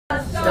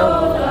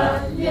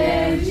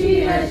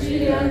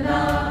żyje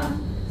nam,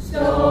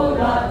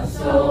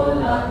 100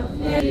 lat,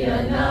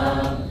 niech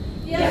nam.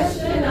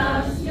 Jeszcze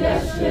raz,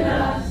 niech żyje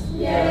nam.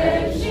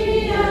 Niech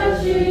żyje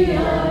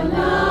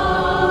nam.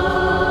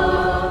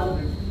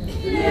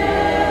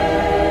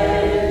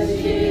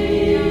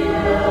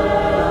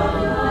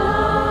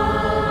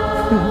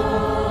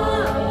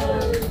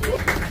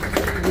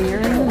 We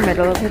are in the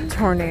middle of a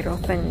tornado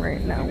thing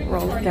right now. We're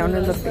all down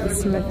in the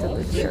basement of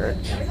the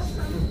church.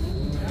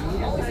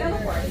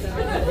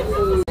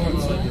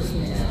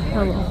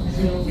 Hello.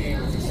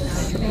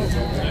 So,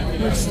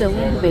 we're still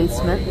in the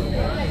basement.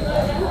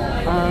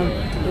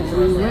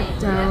 We went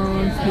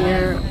down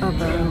here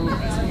about,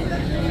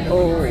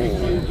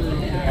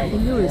 I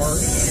think it was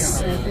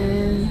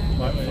 7,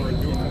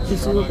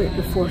 just a little bit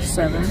before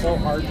 7.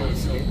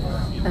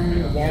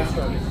 And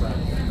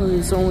it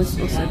was only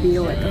supposed to be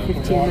like a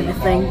 15-minute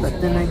thing,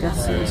 but then I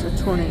guess there was a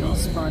tornado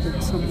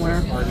spotted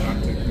somewhere.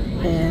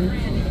 And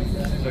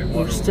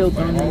we're still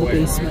down in the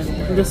basement.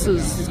 This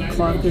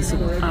clock is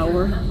an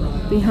hour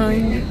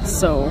behind,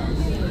 so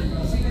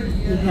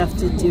you have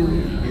to do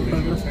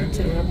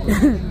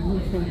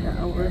the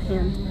hour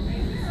hand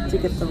to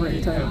get the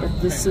right time.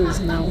 But this is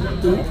now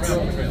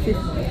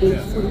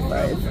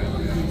 8:45,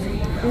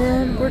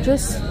 and we're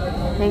just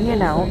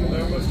hanging out,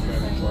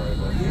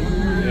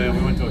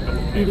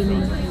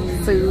 eating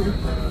food.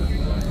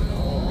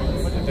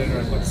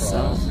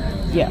 So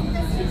yeah.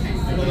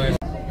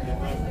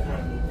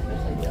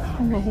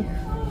 Hello.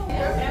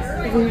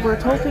 We were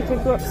told we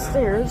could go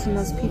upstairs, and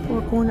as people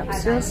are going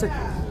upstairs, the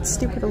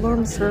stupid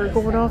alarms are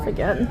going off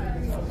again.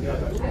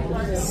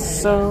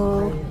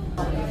 So,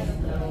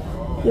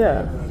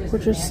 yeah, we're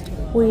just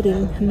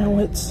waiting. Now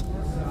it's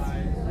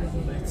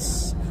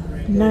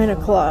 9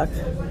 o'clock.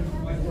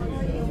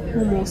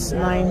 Almost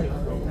 9.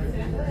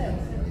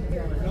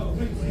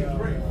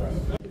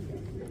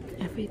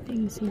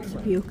 Everything seems to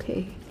be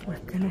okay. We're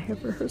gonna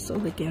have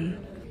rehearsal again.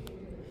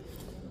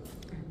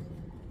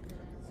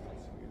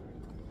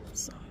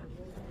 So,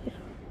 yeah.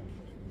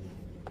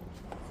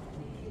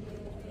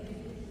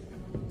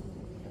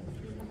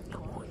 It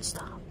won't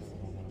stop.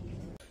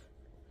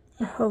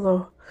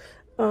 Hello.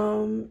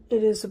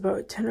 It is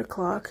about 10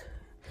 o'clock,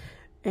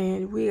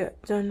 and we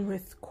got done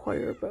with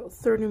choir about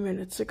 30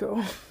 minutes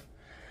ago.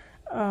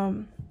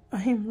 I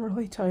am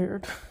really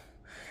tired,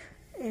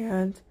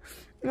 and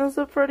it was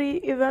a pretty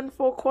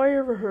eventful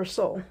choir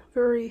rehearsal.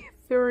 Very,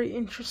 very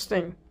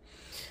interesting.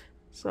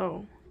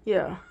 So,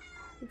 yeah.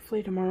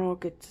 Hopefully tomorrow I'll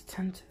get to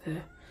tend to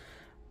the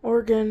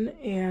organ,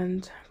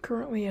 and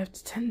currently I have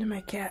to tend to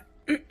my cat.